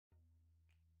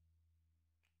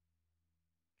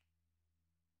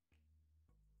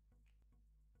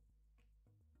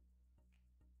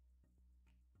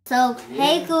So,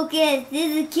 hey cool kids,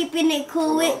 this is Keeping It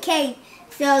Cool with Kate.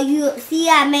 So you see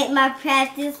I make my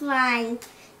practice line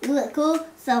look cool.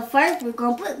 So first we're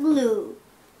going to put glue.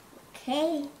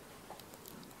 Okay.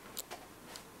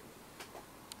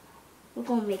 We're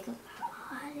going to make a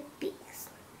lot of big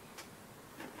slime.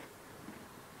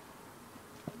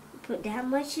 Put that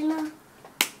much enough.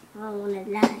 I don't want to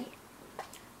lie.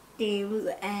 Then we're going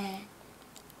to add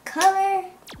color.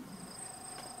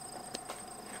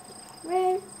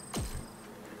 Red.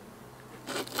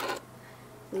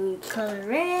 We color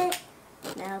red.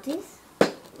 Now this.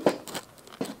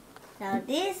 Now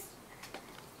this.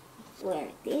 Where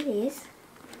it is.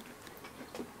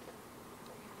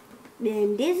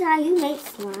 Then this is how you make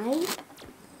slime.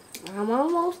 I'm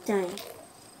almost done.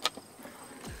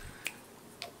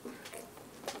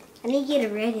 I need to get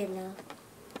it ready now.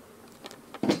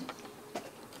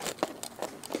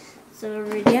 So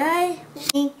we're done.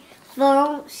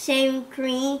 Foam shaving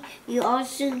cream. You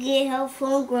also get help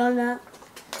from grown up.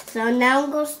 So now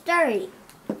I'm gonna stir it.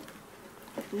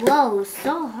 Whoa, it's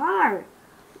so hard.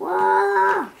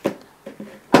 Whoa.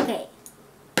 Okay.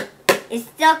 It's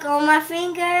stuck on my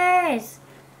fingers.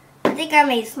 I think I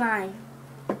made slime.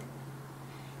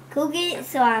 Cook it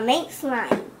so I make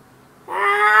slime.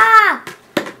 Ah!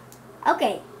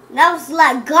 Okay. Now it's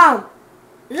like gum.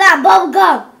 It's like bubble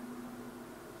gum.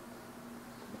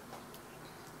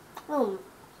 Oh,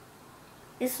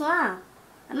 it's slime.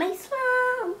 I made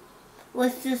slime. It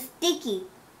was so sticky.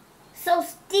 So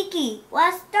sticky. Well,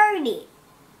 I stirred it.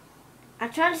 I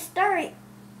tried to stir it.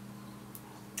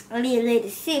 I need to let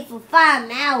it sit for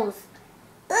 5 hours.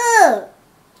 Ugh.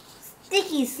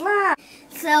 Sticky slime.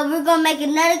 So we're going to make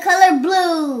another color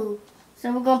blue.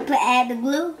 So we're going to add the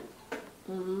glue.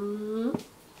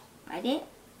 Right there.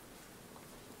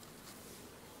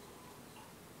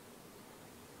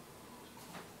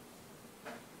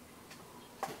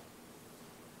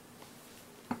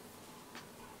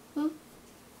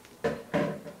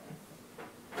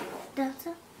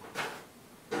 Delta.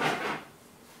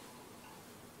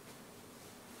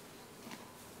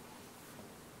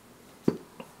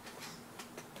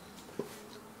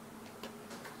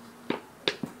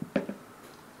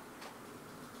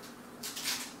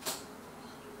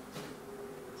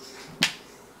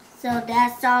 So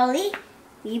that's all it.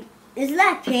 It's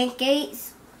like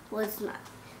pancakes. Well, it's not.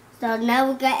 So now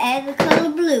we're going to add the color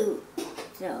blue.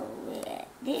 So we add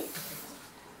this.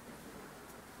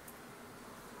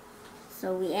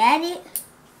 So we add it.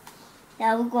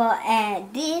 Now we're going to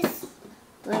add this.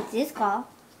 What's this called?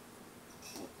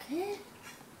 Okay.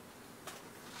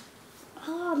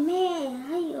 Oh man,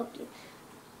 how you open it?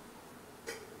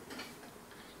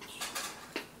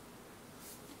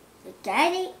 Look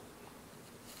at it.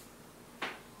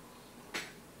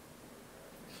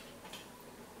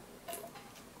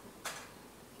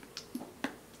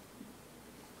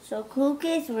 So cool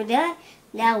kids, we're done.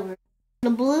 Now we're the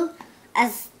blue. I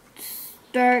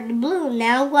stirred the blue.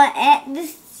 Now I'm going to add the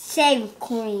shaving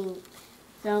cream.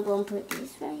 So I'm going to put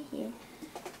this right here.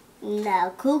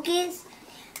 Now cool kids,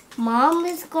 Mom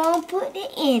is going to put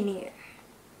it in here.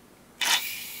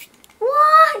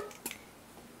 What?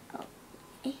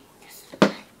 Okay.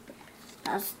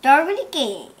 I'll stir it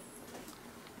again.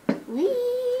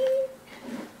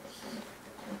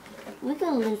 We're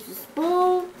going to use the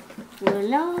spoon. Well,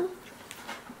 no.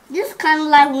 This is kind of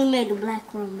like we made the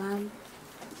black one, Mom.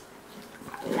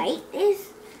 Like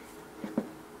this.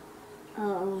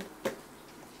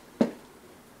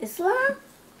 It's slime.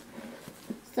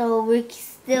 So we're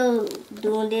still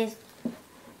doing this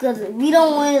because we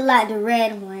don't want it like the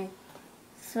red one.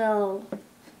 So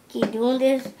keep doing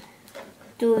this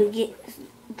till it gets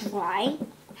dry.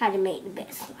 How to make the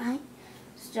best slime.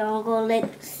 So I'm going to let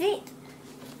it sit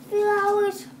a few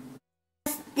hours.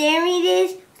 Stirring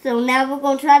this, so now we're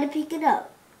going to try to pick it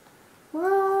up.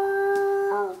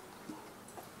 Whoa.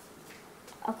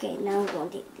 Okay, now I'm going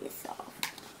to take this off.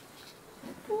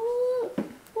 Woo,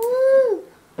 woo,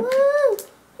 woo,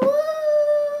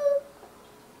 woo,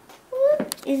 woo.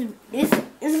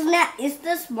 It's not, it's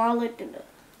the smaller than the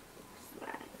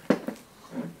slime.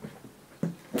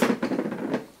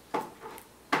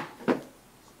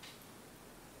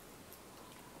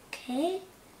 Okay.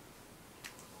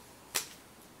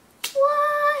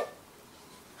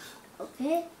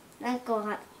 Okay, now I'm going to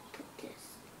have to put this.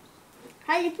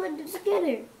 How do you put this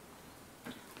together?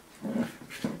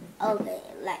 Okay,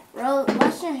 like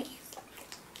wash your hands.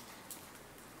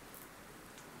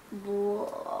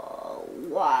 Whoa,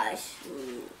 wash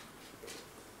me.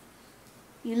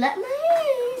 You like my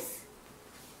hands?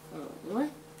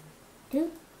 1,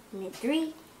 2, and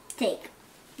 3, take.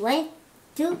 1,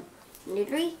 2, and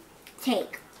 3,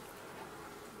 take.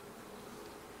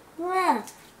 Wow,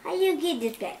 how you get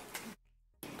this back?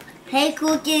 Hey,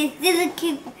 cool kids, this is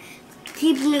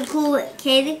keeping it cool with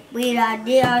Katie. We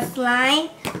did our slime.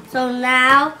 So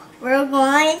now we're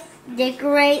going to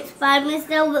decorate Spiderman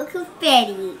stuff with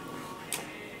confetti.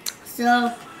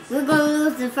 So we're going to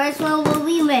use the first one what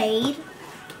we made.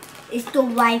 It's the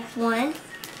white one.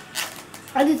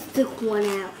 I just took one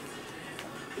out.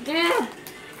 Yeah.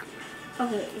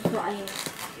 Okay, it's right here.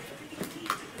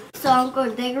 So I'm going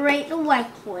to decorate the white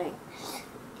one.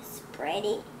 Spread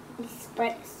it.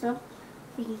 Spread it so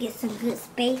we can get some good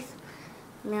space.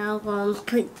 Now I'm going to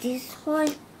put this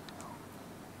one.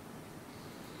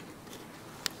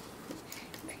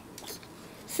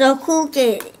 So cool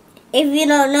kid, if you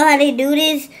don't know how to do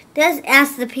this, just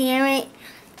ask the parent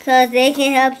because they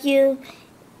can help you.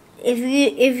 If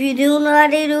you do know how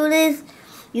to do this,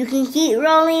 you can keep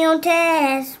rolling on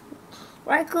task.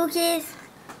 Right, cool kids?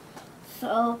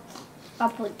 So I'll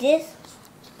put this.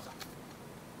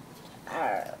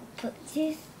 I'll put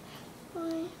this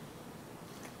on.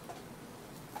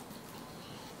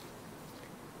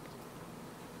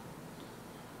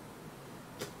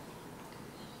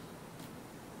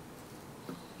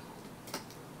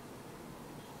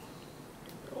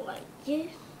 Like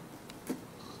this.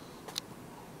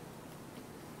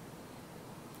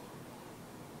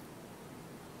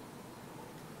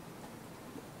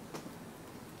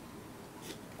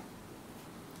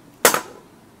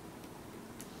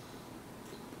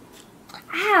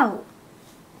 Ow!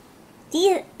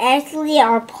 These actually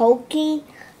are poking,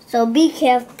 so be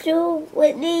careful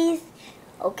with these,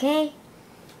 okay?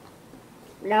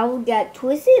 Now we got to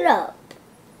twist it up.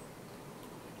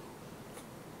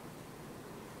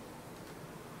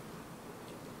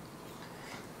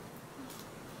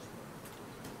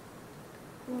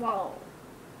 Whoa.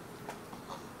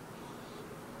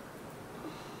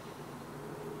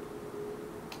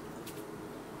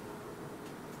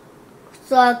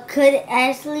 So I could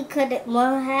actually cut it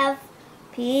 1/2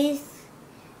 piece,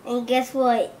 and guess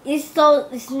what? It's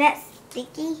not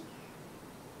sticky.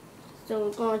 So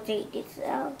we're gonna take this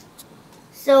out.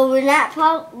 So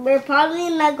we're probably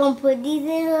not gonna put these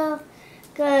in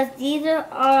because these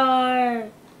are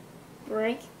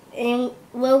break, and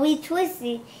when we twist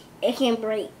it, it can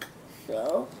break.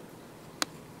 So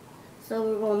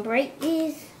we're gonna break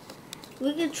these.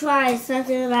 We can try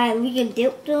something like we can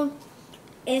dip them.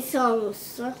 It's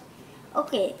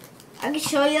okay. I can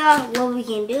show y'all what we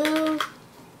can do.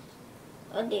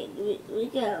 Okay, we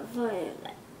got fun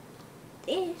like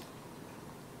this.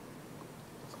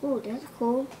 Cool, that's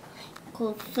cool.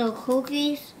 Cool. So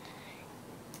cookies,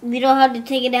 we don't have to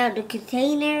take it out of the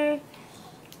container.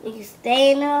 We can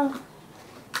stay in them.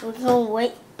 We can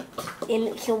wait, and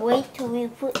it can wait till we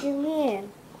put them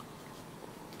in.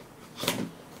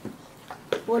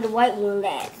 Well, the white one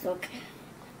lasts. Okay.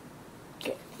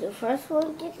 The first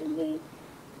one gets me.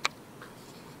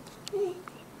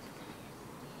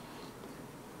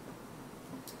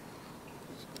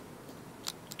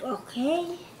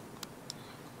 Okay.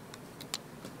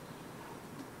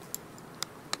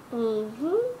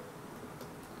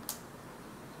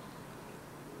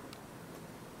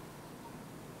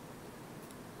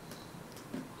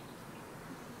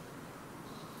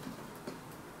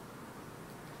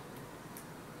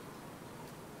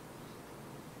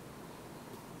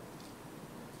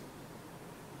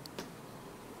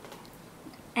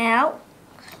 Out.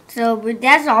 So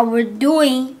that's all we're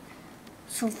doing.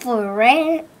 So for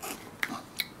red,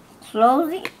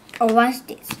 close it or watch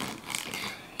this.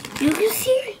 You can see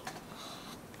it.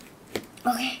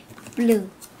 Okay, blue.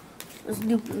 Let's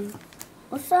do blue.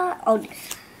 What's that? Oh,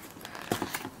 this.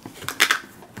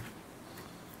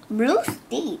 Blue's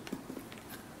deep.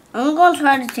 I'm gonna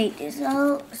try to take this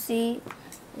out. See,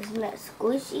 it's not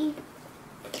squishy.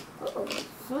 Oh,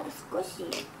 it's not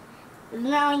squishy. It's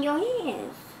not on your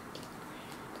hands.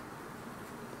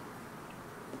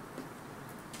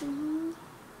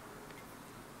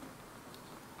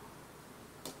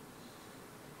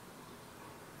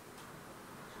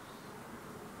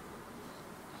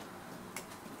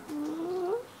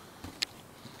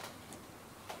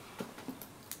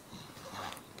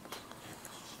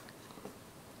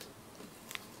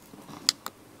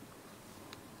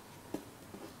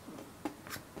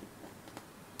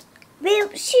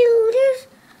 Bib shooters.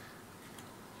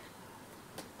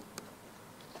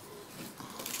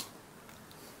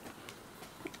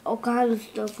 All kinds of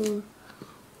stuff in.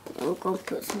 I'm gonna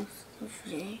put some stuff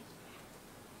there.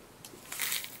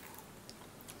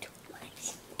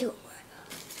 Do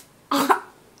it.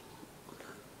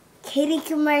 Kitty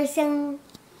commercial.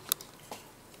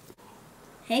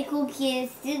 Hey cool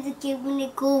kids, this is Keeping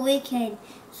It Cool with Katie.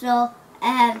 So I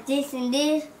have this and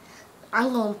this.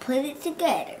 I'm going to put it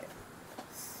together.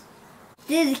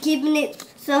 This is keeping it.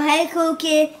 So hey cool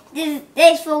kid,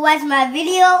 thanks for watching my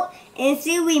video. And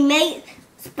see we made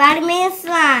Spider-Man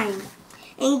slime.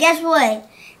 And guess what?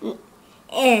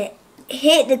 And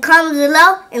hit the comments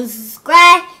below and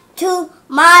subscribe to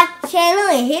my channel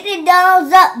and hit the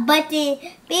thumbs up button.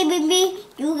 Baby,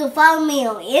 you can follow me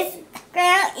on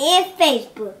Instagram and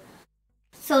Facebook.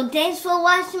 So thanks for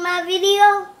watching my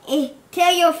video and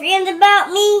tell your friends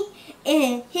about me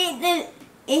and hit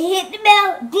the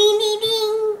bell, ding ding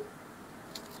ding,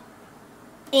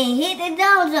 and hit the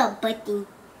thumbs up button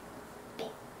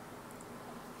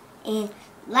and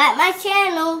like my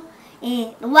channel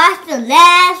and watch the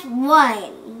last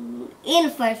one and the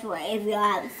first one if you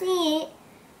haven't seen it.